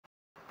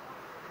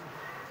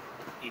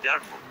Either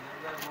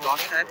mode.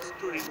 Launch apps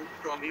to remove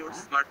from your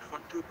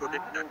smartphone to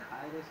protect data.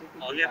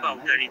 All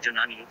about the region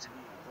unused.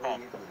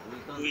 Com.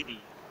 2D.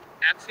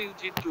 Apps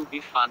used to be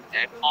fun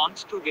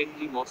add-ons to get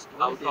the most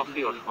out of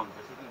your phone.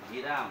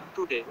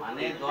 Today,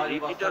 we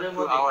return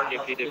to our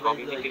everyday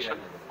communication,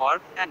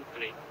 work and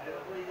play.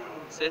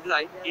 Said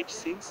like, it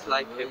seems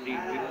like every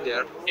week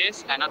there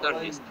is another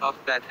list of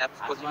bad apps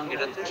causing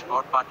errors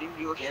or putting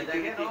your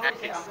security at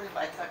risk.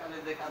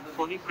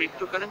 Phony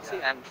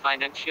cryptocurrency and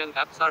financial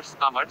apps are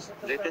scammers'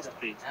 latest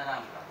breed.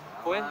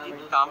 When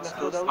it comes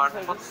to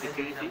smartphone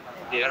security,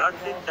 there are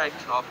 10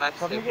 types of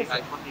apps every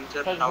iPhone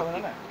user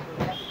shouting.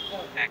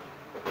 Act.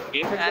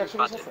 Game and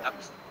puzzle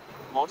apps.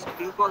 Most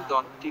people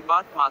don't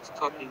put much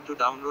thought into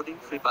downloading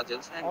free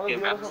puzzles and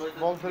game apps.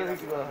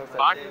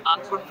 But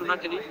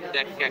unfortunately,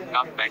 that can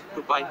come back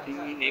to bite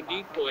you in a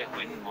big way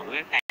when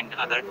malware and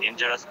other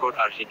dangerous code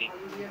are hidden.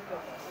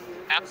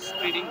 Apps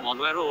spreading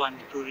malware want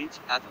to reach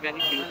as many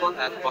people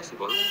as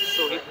possible,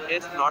 so it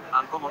is not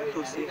uncommon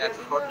to see ads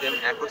for them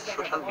across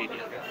social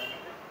media.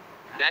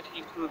 That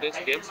includes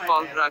games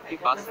called Rugby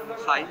Pass,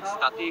 Flying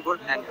Scattergoat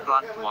and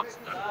Plant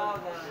Monster.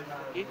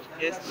 It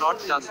is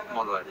not just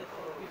malware.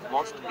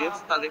 Most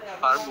games collect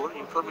far more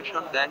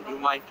information than you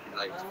might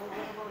realize.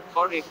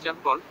 For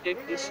example,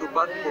 take the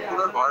super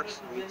popular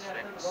Words with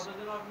Friends.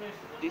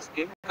 This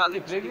game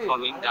collects the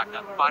following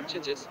data: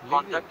 purchases,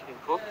 contact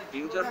info,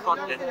 user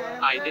content,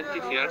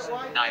 identifiers,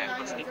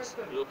 diagnostics,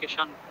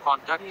 location,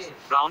 contacts,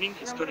 browsing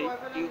history,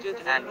 usage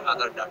and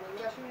other data.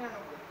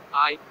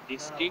 The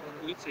stick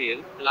with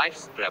real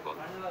life travel.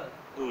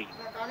 2.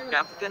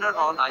 Captainer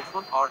on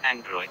iPhone or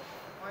Android.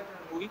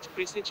 With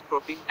precise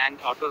cropping and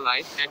auto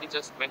light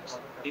adjustments,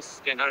 this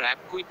scanner app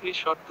quickly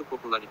shot to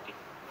popularity.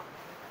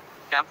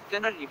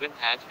 Captainer even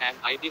has an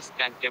ID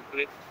scan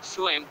template,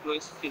 so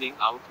employees filling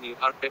out new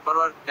or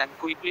paperwork can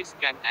quickly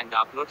scan and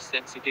upload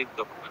sensitive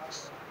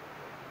documents.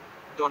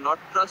 Do not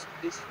trust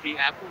this free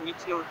app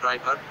with your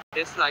driver,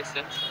 test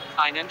license,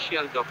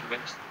 financial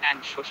documents,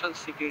 and social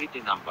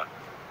security number.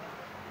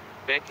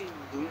 Back in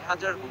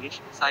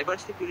 2019,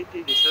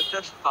 cybersecurity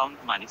researchers found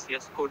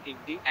malicious code in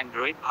the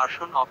Android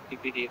version of the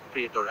PDF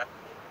Creator app.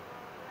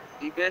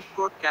 The bad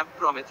code came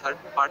from a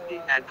third-party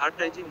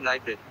advertising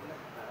library.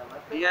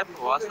 The app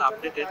was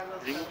updated,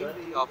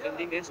 removing the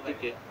offending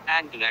SDK,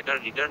 and later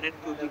returned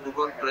to the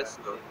Google Play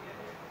Store.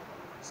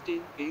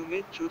 Still, you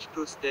may choose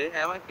to stay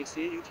away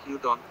PC if you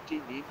don't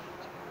need it.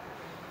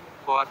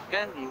 What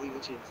can you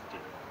use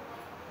instead?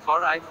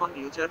 For iPhone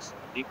users,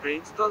 the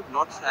pre-installed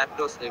Notes app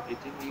does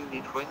everything you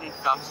need when it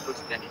comes to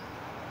scanning.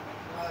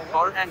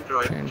 For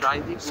Android, try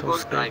the Google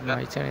Drive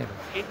app.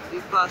 Hit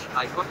the plus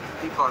icon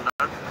in the corner,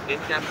 then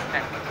tap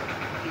Add.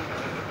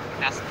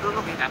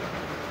 Astronomy app.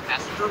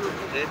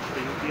 Astrology lets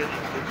you peer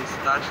into the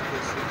stars to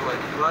see where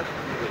you are.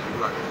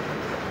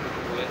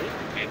 Very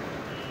good.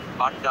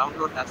 But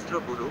download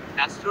Astro Guru,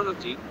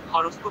 astrology,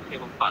 horoscope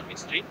এবং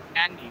palmistry,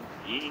 and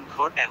in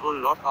for a whole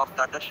lot of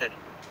data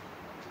sharing.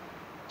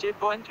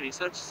 Checkpoint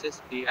Research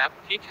says the app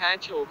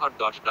has over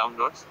 10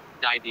 downloads.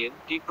 The idea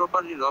to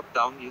properly lock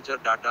down user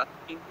data,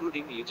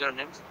 including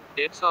usernames,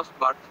 dates of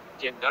birth,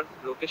 gender,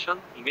 location,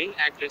 email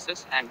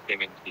addresses, and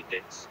payment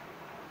details.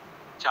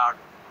 Chart.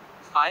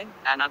 Find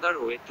another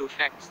way to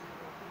facts.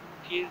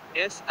 Here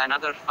is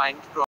another find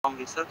from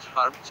research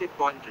firm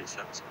Checkpoint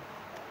Research.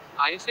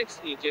 ISX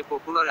is a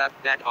popular app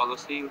that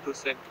allows you to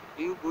send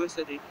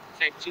USD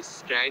facts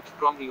straight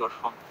from your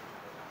phone.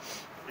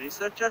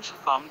 Researchers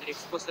found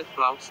exposed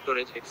cloud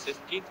storage access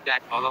keys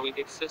that allow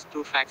access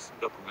to fax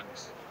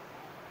documents.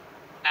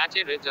 As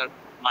a result,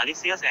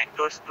 malicious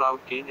actors cloud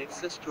gain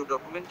access to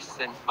documents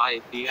sent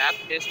by the app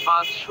as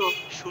fast show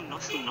 000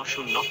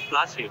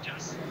 plus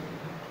users.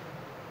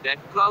 That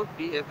cloud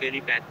be a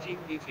very bad thing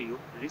if you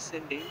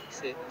resending,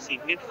 say,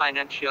 signed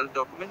financial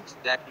documents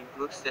that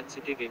include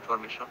sensitive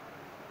information.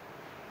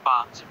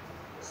 5.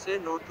 Say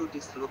no to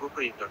this logo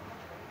creator.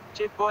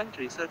 Checkpoint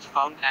Research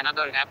found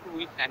another app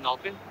with an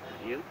open,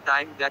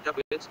 real-time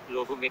database,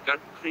 logo maker,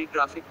 free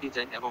graphic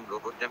design এবং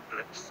logo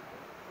templates.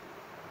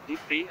 The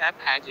free app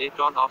has a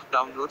ton of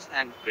downloads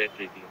and great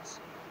reviews.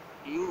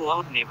 You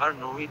would never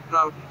know it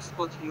cloud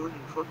expose your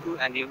info to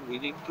anyone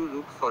willing to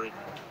look for it.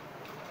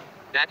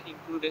 That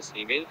includes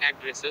email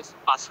addresses,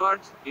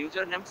 passwords,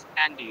 usernames,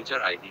 and user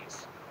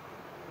IDs.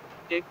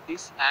 Take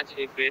this as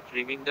a great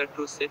reminder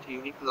to set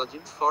unique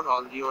logins for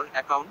all your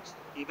accounts,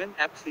 even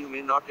apps you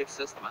may not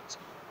access much.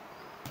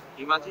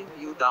 Imagine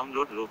you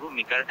download Logo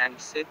Maker and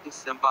set the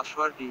same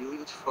password you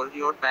use for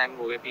your bank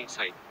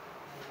website.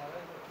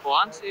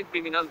 Once a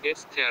criminal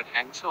gets their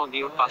hands on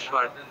your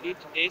password, it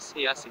is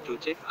easy to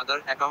check other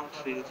accounts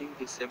using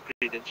the same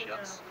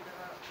credentials.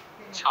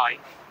 6.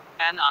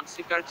 An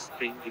unsecured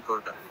screen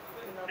recorder.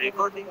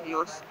 Recording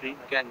your screen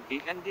can be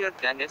handier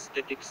than a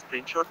static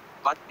screenshot,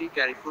 but be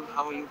careful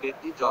how you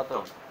get the job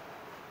done.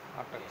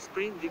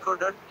 Screen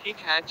recorder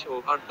has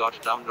over 10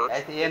 downloads,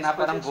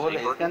 exposes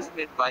recordings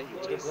made by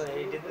users.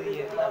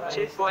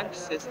 Checkpoint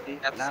says the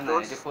app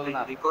stores screen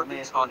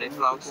recordings on a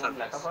cloud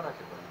service.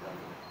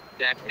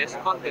 That is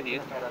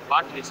convenient,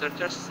 but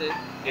researchers say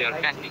there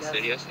can be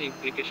serious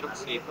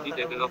implications if the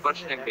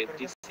developers embed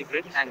the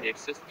secret and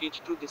access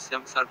keys to the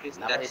same service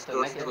that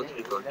stores those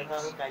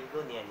recordings.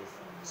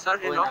 Sir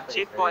Enoch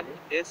Checkpoint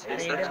is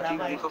research team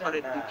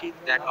recovered the key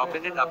that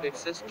opened up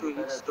access to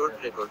its stored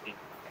recording.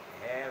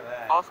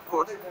 Of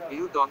course,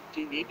 you don't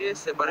need a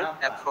separate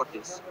app for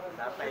this.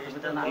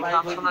 The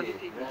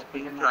functionality is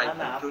built right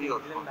into your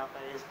phone.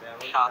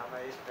 7.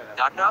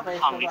 Data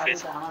Phony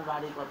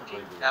Facebook.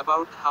 Think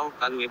about how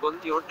valuable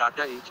your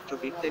data is to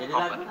big tech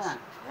companies.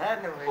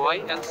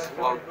 Why else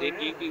would they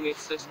give you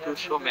access to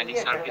so many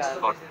services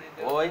for free?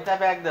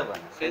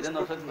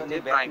 Facebook is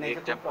a prime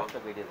example.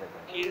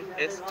 Here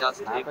is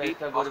just a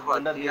bit of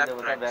what the app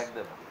tracks.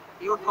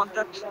 Your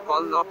contacts,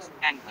 call logs,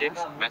 and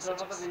text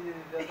messages.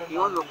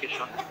 Your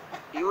location.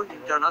 Your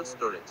internal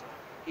storage.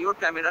 Your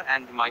camera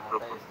and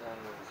microphone.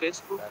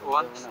 Facebook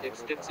wants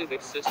extensive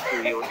access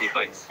to your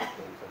device.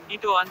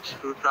 It wants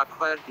to track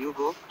where you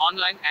go,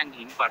 online and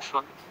in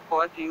person,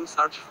 what you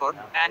search for,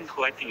 and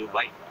what you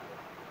buy.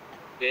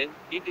 Then,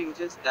 it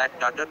uses that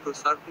data to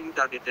serve you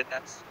targeted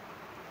ads.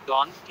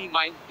 Don't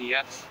mind the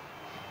ads.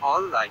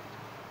 Alright.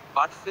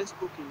 But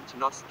Facebook is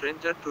no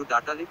stranger to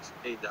data leaks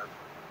either.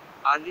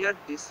 Earlier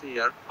this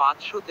year,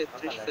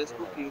 533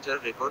 Facebook user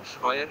records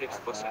were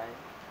exposed.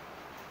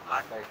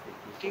 But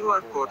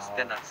QR code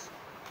scanners.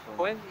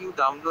 When you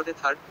download a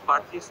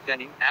third-party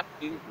scanning app,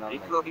 you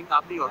risk logging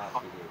up your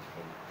phone.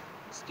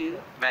 Still,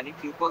 many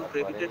people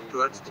gravitate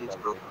towards these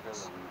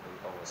programs.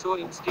 So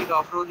instead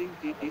of rolling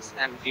the dice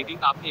and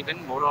digging up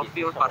even more of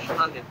your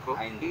personal info,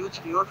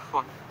 use your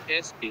phone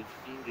as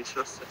built-in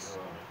resources.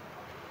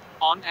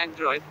 On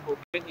Android,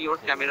 open your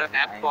camera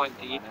app, point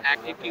it at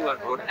a QR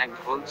code and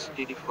hold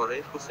steady for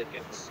a few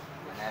seconds.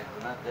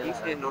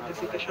 If a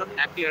notification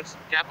appears,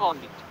 tap on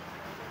it.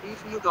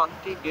 If you don't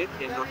get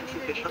a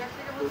notification,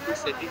 go to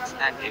settings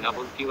and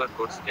enable QR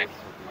code scanning.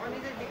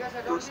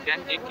 To scan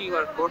a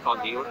QR code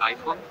on your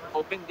iPhone,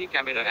 open the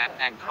camera app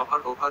and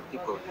hover over the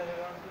code.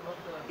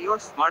 Your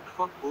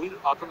smartphone will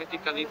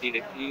automatically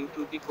direct you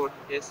to the code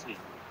S3.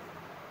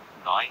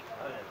 9.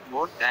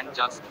 More than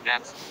just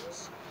dance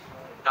moves.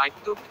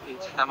 TikTok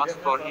is famous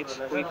for its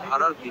quick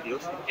viral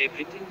videos,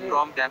 everything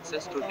from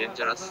dances to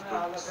dangerous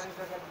stunts.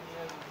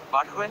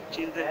 But when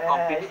children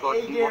compete for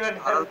the most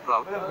viral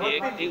crowd,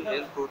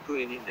 they'll go to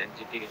any length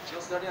it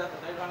reaches.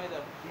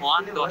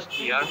 One last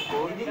year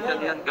ago,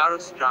 Italian girl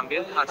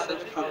strangled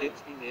herself to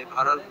death in a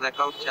viral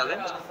blackout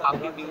challenge,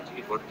 Happy News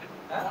reported.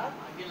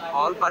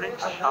 All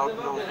parents shout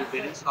no to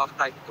parents of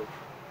TikTok.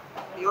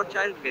 Your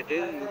child may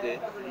tell you they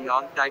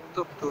on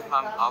TikTok to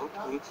hang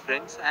out with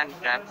friends and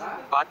dance,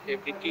 but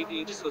every kid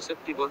is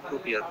susceptible to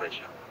peer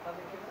pressure.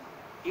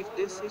 If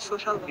they see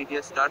social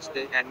media stars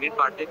they admit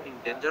partake in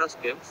dangerous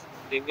games,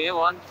 they may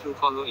want to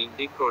follow in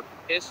the crowd,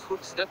 as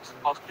footsteps,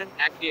 often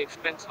at the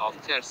expense of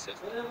their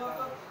safety.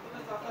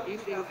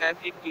 If you have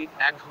a kid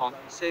at home,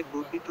 say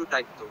goodbye to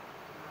TikTok.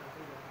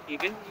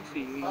 Even if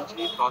you use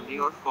it on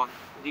your phone,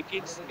 the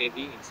kids may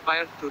be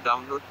inspired to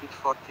download it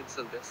for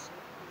themselves.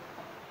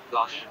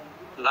 Gosh.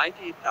 Light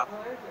it up.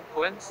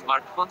 When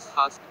smartphones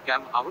first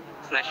came out,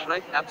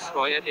 flashlight apps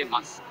were a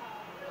must.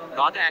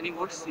 Not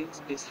anymore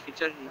since this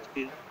feature is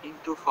built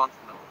into phones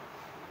now.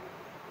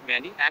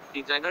 Many app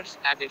designers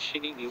added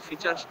shiny new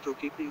features to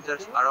keep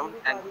users around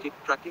and keep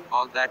tracking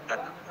all that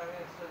data.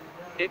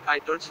 Take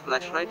iTunes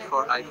flashlight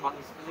for iPhone,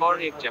 for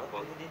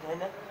example.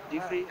 The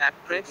free app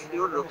tracks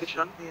your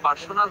location,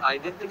 personal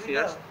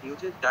identifiers,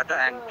 uses data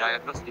and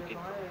diagnostic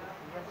info.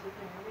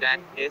 That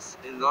is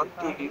a lot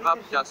to give up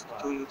just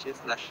to use a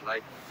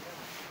flashlight.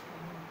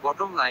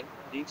 Bottom line,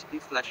 ditch the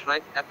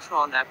flashlight apps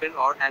on Apple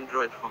or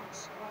Android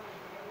phones.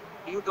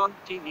 You don't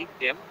need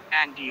them,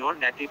 and your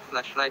native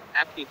flashlight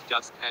app is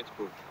just as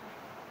good.